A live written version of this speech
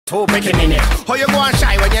Too picking in it. How you go and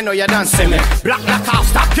shy when you know you done see me? Black off,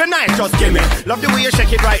 stop your knife, just give me. Love the way you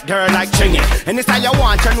shake it right there like chingy. Anytime you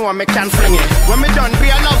want, you know me can fling it. When me done be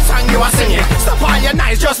a love song, you are singing. Stop all your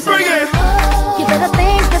knives, just bring it. You better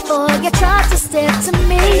think before you try to step to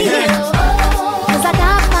me. Cause I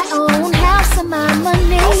got my own house and my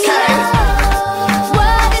money. Okay.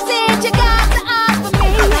 What is it you got to offer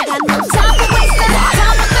me? I got no time for wasting,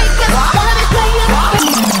 time for thinking. Let me play it.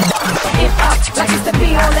 Hip hop, like it's the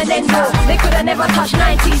be all and end all. They coulda never touched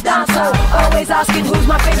 90s dancehall. Always asking who's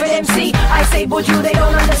my favorite MC. I say Buju, they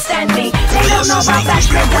don't understand me. They don't know about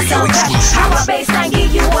bash, make the sound dash. How a bassline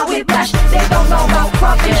give you a whiplash. They don't know about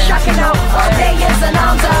crumping, shocking out. All day is an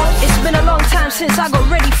arms out. It's been a long time since I got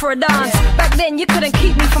ready for a dance. Back then you couldn't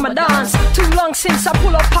keep me from a dance. Too long since I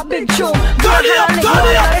pull up a big tune. Good hell,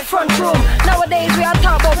 nigga, the front room. Nowadays we are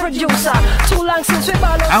top of producer. Too long since we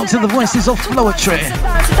ball out to the voices of Floetry.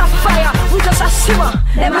 We just a simmer.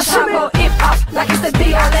 Them a talk about hip hop like it's the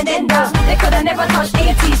be all and end all. They coulda never touched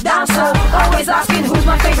 80s dancehall. Always asking who's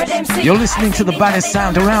my favorite MC. You're listening to the baddest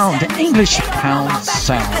sound around, English Pound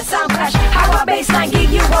Sound. How a bassline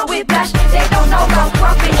give you a whiplash. They don't know about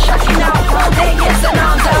crumping, shocking out. All day is an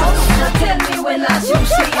arms out. Now tell me when last you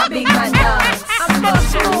see a big man dance. I'm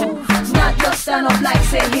bust move, not just stand up like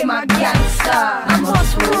say him a gangster. I'm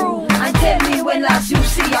bust move, and tell me when last you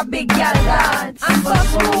see a big gal dance. I'm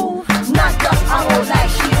bust move, not just a hoe like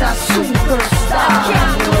she's a superstar.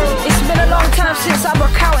 It's been a long time since I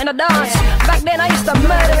broke out in a dance. Back then I used to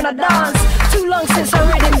murder in a dance. Too long since a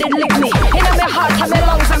rhythm did lick me. In my heart, and my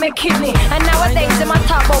lungs, and my kidney. And nowadays I'm a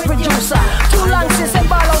top of producer. Too long since I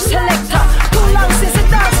ball out selector. Too long since I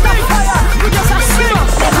dance the fire. We just a simmer.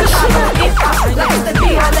 Never talk about hip hop like it's the be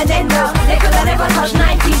all and end all. They coulda never touched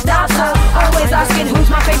 90s dancehall. Always asking who's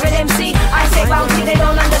my favorite MC. I say bounty, they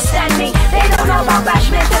don't understand me. They don't know about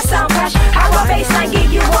bash, make the sound crash. How a bassline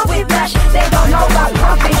give you a whiplash. They don't know about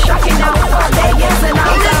pumping, shocking out. All day is an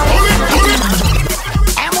out.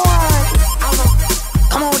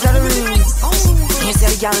 Come out of the room. You see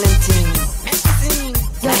the girl them thing.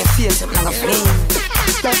 Now you feel something like a flame.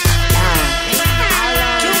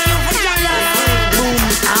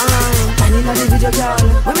 One inna the video, girl.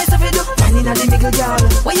 When me stuff it do, one inna the middle, girl.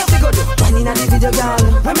 What you figure do? One inna the video, girl.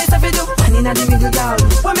 When me stuff it do, one inna the middle, girl.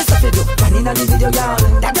 When me stuff it do, one inna the video, girl.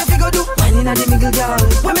 That you figure do, one inna the middle, girl.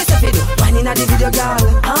 When me stuff it do, one inna the video, girl.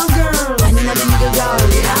 Oh girl, one inna the middle, girl.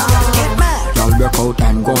 Get mad. Y'all work out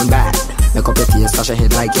and gone bad. Make up your face, touch your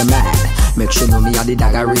head like you're mad. Make sure you know me are the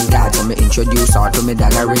dagger ring dad. So me introduce her to me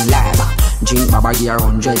dagger ring lab. Drink Baba Gear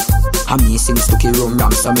 100. And me sing Stooky Rum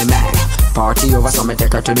Ram so me mad. Party over so me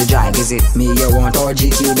take her to the jag. Is it me you want or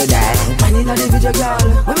GQ the dad? One inna the video, girl.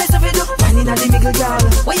 When me stuff it do, one inna the middle, girl.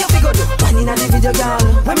 What you figure do? One inna the video, girl.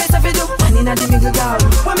 When me stuff it do, one inna the middle, girl.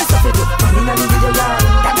 When me stuff it do, one inna the video, girl.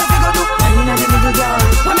 That you figure do, one inna the middle, girl.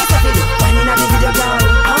 When me stuff it do, one inna the video, girl.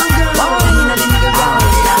 Oh girl, one inna the middle, girl.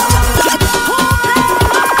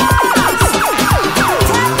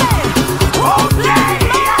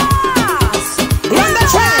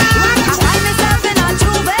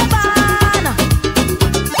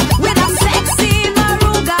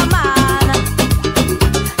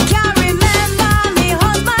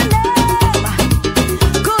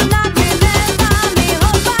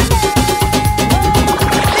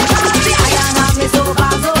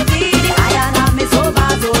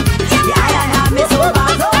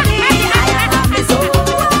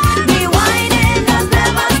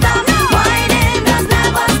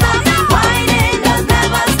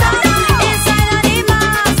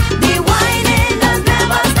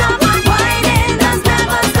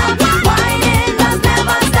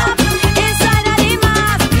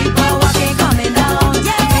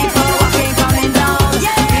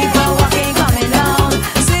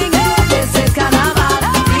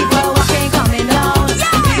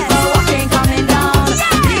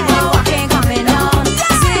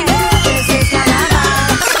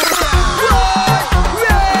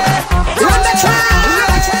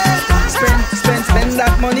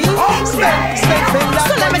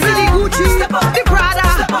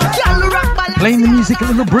 Playing the music a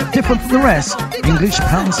little bit different from the rest. English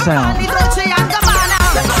Pound Sound.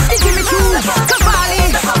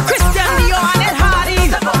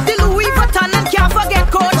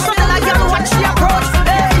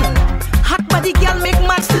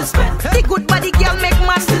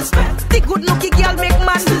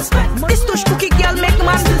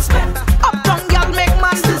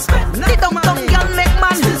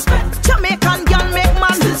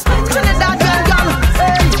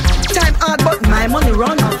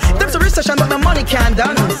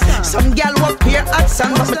 Some gal work here at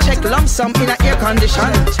sun, but me check lump sum in a air condition.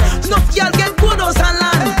 Enough gal get good house and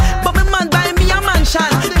land.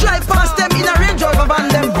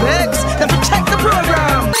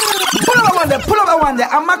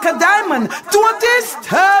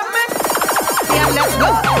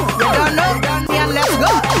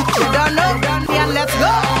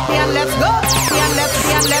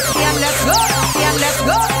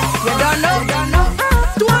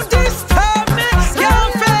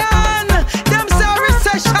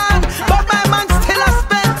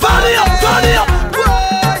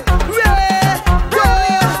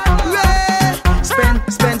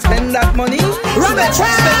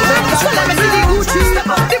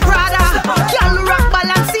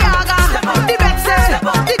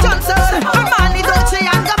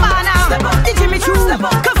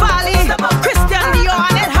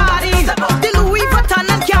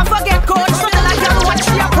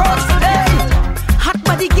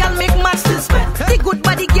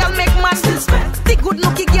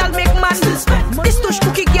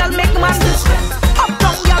 girl make man.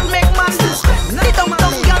 Uptown girl make man. The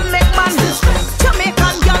downtown girl make man.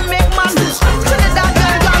 Jamaican girl make man. Trinidad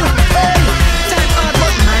girl. Hey, time hard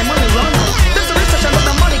but my money run. There's a recession but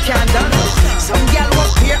the money can't done. Some girl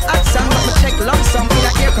work here at some, but me check lump sum in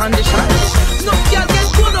a air condition. No girl get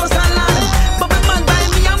good house and land, but my man buy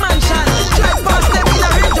me a mansion. Drive past them in a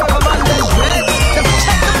Range Rover and then bread. Them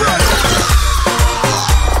check the process.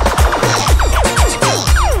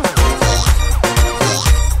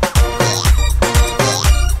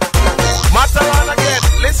 Mataran again,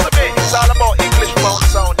 listen to me. It's all about English mouth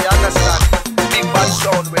sound, you understand? Big bad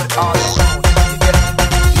sound with all the sound.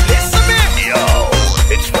 Listen to me. Yo,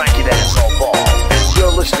 it's Frankie Dancehall Ball, and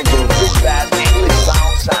you're listening to Big Bad English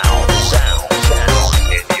sound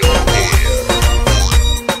in your ear.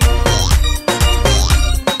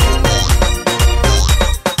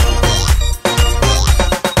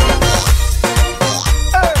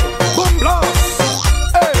 Hey, boom blast.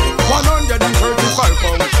 Hey, 135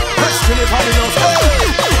 pounds. Let's kill it on the nose. Hey,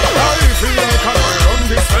 I feel like I run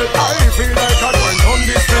this way. I feel like I run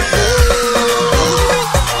this way.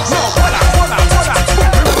 No, hold on. Me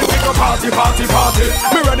ready to go party.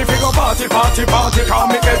 Me ready to go party. Cause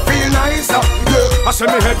me head feel nicer. Yeah, I say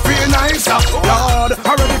me head feel nicer. Lord,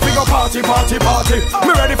 I ready to go party.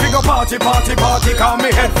 Me ready to go party. Cause me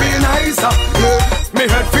head feel nicer. Yeah, me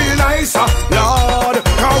head feel nicer. Lord,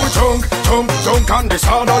 cause we drunk and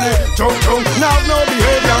disorderly. Drunk, now no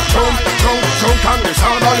behavior. Drunk and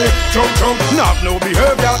disorderly. Drunk, now no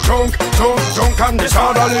behavior. Drunk and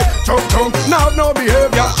disorderly. Drunk, now no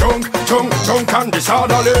behavior. Drunk and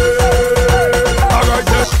disorderly. Alright,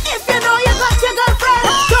 yeah. If you know you got your girlfriend,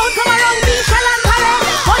 don't come around me, shell and parade.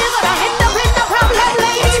 Or you're gonna end up in the problem,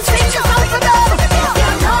 ladies. Fix yourself for them. If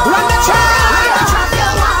you know run the track, you have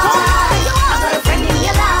your life, a girlfriend in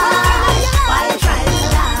your life, why you trying to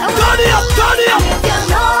lie? Turn it up. And if you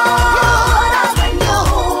know that's when you're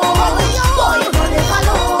home, boy, you're gonna live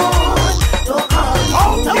alone. Don't call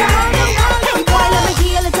me. Hey boy, let me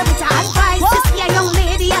hear a little bit of advice. This here young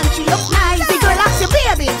lady and she look nice. The girl asks you,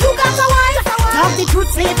 baby, you got a wife? Talk the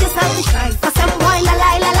truth, save yourself the strife. Cause some boy lie.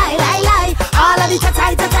 All of the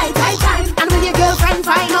tight. And when your girlfriend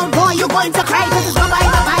find out, boy, you're going to cry. Cause it's bye.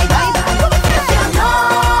 If you know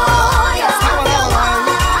you have your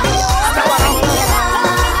wife, girlfriend in your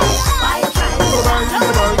life, why you trying to lie?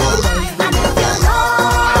 And if you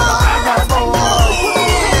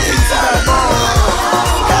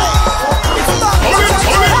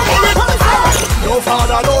No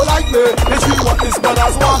father don't like me. They treat what this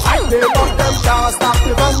brothers want fight me. But them can't stop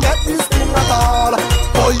me from get this thing at all.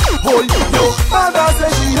 Boy, yo, mother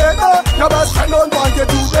say she hate me. Your best friend don't want you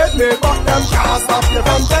to date me. But them can't stop you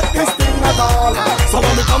from get this thing at all. So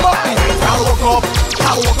when me come up, I'll walk up.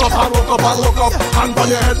 Hand on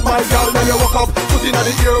your head, my girl, then you walk up. Put in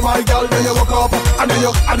the ear, my girl, then you walk up. And then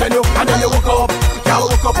you walk up. Girl,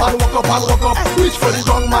 walk up. Reach for the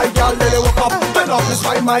tongue, my girl, then you walk up. Bend up the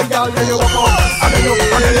spine, my girl, then you walk up. And then you.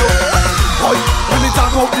 Boy, when we talk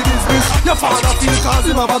about the business, your father feel cause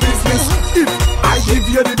him have a business. If I give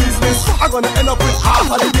you the business, I'm gonna end up with half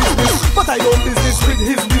of the business. But I don't business with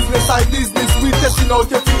his business, I business with testing out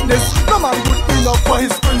your fitness. No man good enough for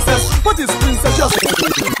his princess, but his princess just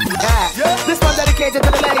Yeah. This one dedicated to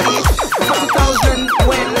the ladies. 2000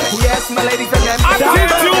 when, yes, my ladies and gentlemen.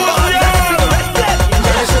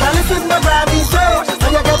 You should have listened to my Grammy say,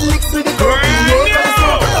 and you get licked with the coke.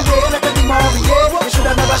 You should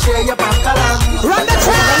have never share your bank alarm. Run the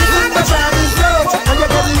track. Listen to my Grammy say, and you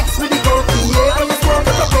get licked with the coke. And you smoke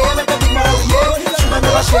up a pain like a Mario. You should have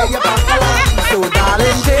never share your bank alarm. So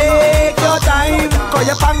darling, take your time, cause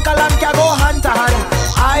your bank alarm can go hand to hand.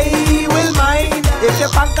 I will mind if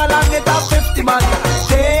your bank alarm is a 50 man.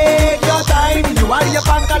 Take your time, you are your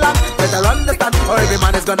bank alarm. Better understand, or every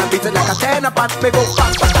man is gonna beat it like a 10 a pot. Me go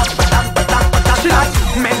bang. She like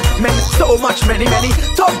men, so much, many.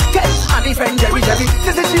 Top 10, and defend Jerry. She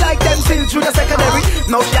said she like them since through the secondary.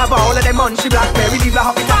 Now she have all of them on, she Blackberry. Leave the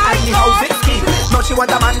house and the house is key. Now she want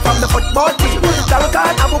a man from the football team.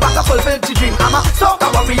 Darukan Abu Bakar fulfilled the dream. I'm a soccer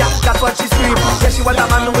warrior, that's what she scream. Yeah, she want a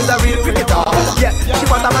man who is a real cricketer. Yeah, she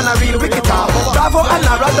want a man a real wicketer. Bravo and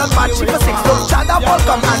Lara done match, she for 6. So Chada Ball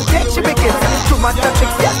come and take she wickets. Too much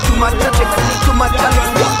tricks, yeah, too much tricks. Too much tricks,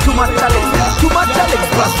 yeah, too much tricks. Too much tricks,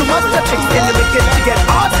 plus too much tricks. In the wicket to get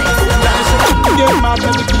all things. Get mad,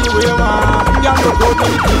 let me kill where you want. You have to go to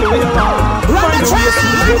me kill where you want. Run the track,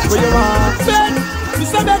 where you want. Me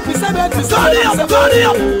say bet. Turn it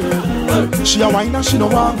up. She a whine and she no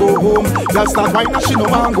want go home. Girl start whine and she no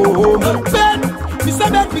want go home. Bet. Me say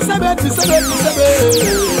bet.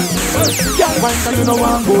 Girl, wine 'cause you no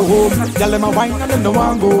want go home. Girl, them a wine and them no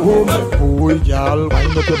want go home. Boy, girl,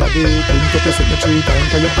 wind up your body, think up your signature time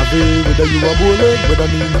 'cause you have it. Whether you a bowling, whether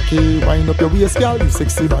me a key, wind up your waist, girl, you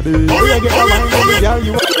sexy body. Oh, you get a wine, girl,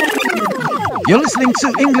 you. You're listening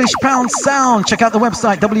to English Pound Sound. Check out the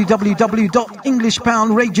website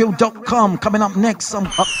www.englishpoundradio.com. Coming up next, some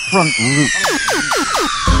upfront roots.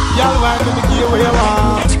 Y'all wine let me give away you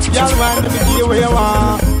want. Y'all wine let me give away you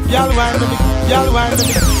want. Y'all wine let me. Y'all wine let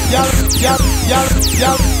me.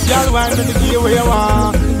 Y'all wine let me give away you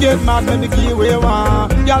want. Get mad let me give away you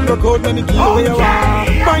want. Y'all rock out let me give away you want.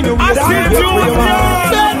 Find a way to give away you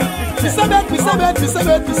want. Me say bet.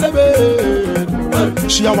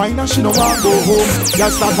 She a wine and she no want go home.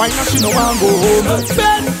 Y'all start wine and she no want go home.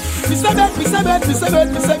 Bet. Me say bet.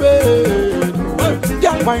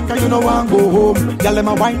 Y'all wine 'cause you no want go home. Y'all them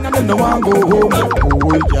a wine and them no want go home.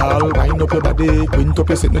 Boy, y'all wind up your body, quint up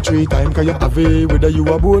your signature time 'cause you have it. Whether you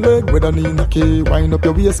a bowleg, whether me a key, wind up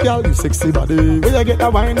your waist, girl, you sexy body. Where you get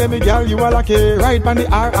that wine, let me girl, you are lucky. Ride on the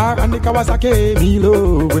RR and the Kawasaki. Me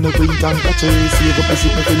love when you quint and catch it. Save up your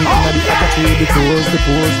signature in the Apache. The pose, the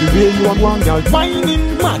way you a one, girl,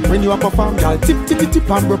 whining mad when you a perform, girl. Tip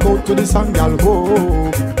and broke out to the song, girl.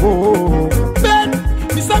 Oh.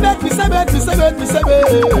 Me say bet.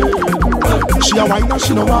 She a wine and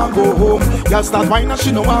she no want go home. Girl start wine and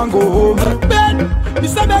she no want go home. Bet. Me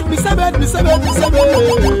say bet. Girl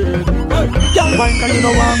wine 'cause you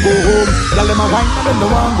no want go home. Girl them a wine and them no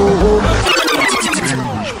want go home.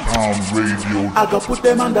 I go put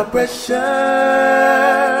them under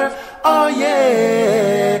pressure. Oh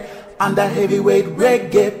yeah, under heavyweight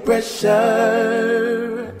reggae pressure.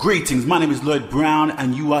 Greetings, my name is Lloyd Brown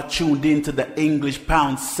and you are tuned in to the English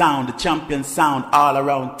Pound Sound, the champion sound all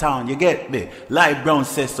around town. You get me? Lloyd Brown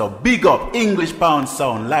says so. Big up English Pound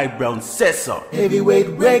Sound, Lloyd Brown says so.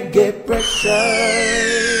 Heavyweight reggae pressure.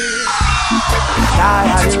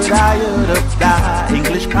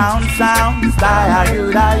 English Pound Sound,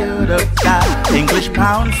 English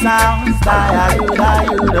Pound Sound,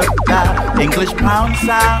 English Pound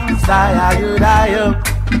Sound,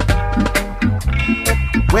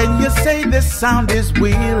 when you say this sound is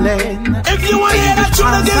wheeling. If you want to hear that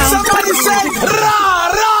tune again, somebody say ra.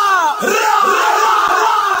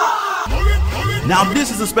 Now this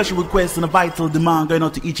is a special request and a vital demand going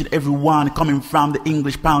out to each and every one coming from the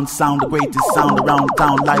English Pound Sound, the greatest sound around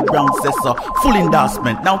town. Like Brown says so. Full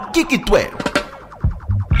endorsement. Now kick it where?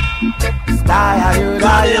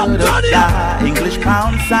 English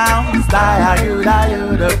Pound Sound,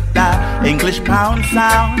 English Pound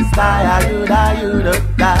Sound,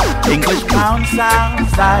 English Pound Sound.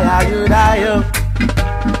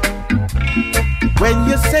 When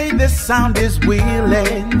you say this sound is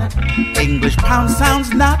wheeling, English Pound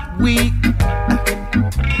Sound's not weak.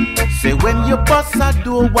 Say when your bust a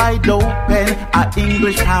door wide open, a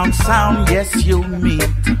English Pound Sound, yes you meet.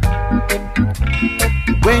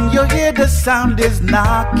 When you hear the sound is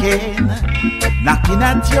knocking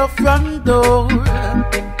at your front door,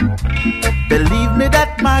 believe me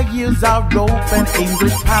that my ears are open.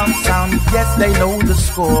 English Pound Sound, yes they know the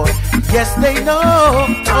score. Yes they know.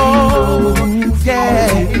 Oh yeah.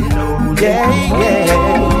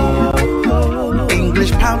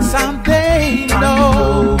 English Pound Sound they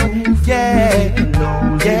know. Yeah.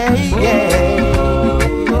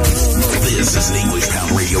 This is an English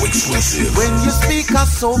Pound Radio exclusive. When you speak a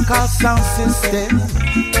soca sound system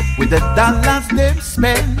with the dollars them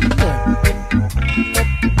spend,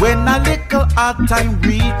 when a little hard time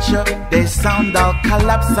reach you, they sound all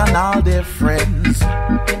collapse and all their friends.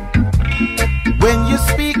 When you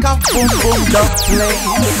speak of boom boom dub play,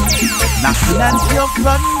 knocking at your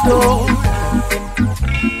front door,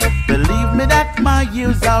 believe me that my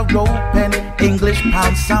ears are open. English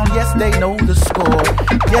Pound Sound, yes they know the score.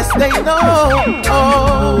 Yes they know.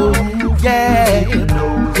 Oh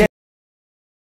yeah.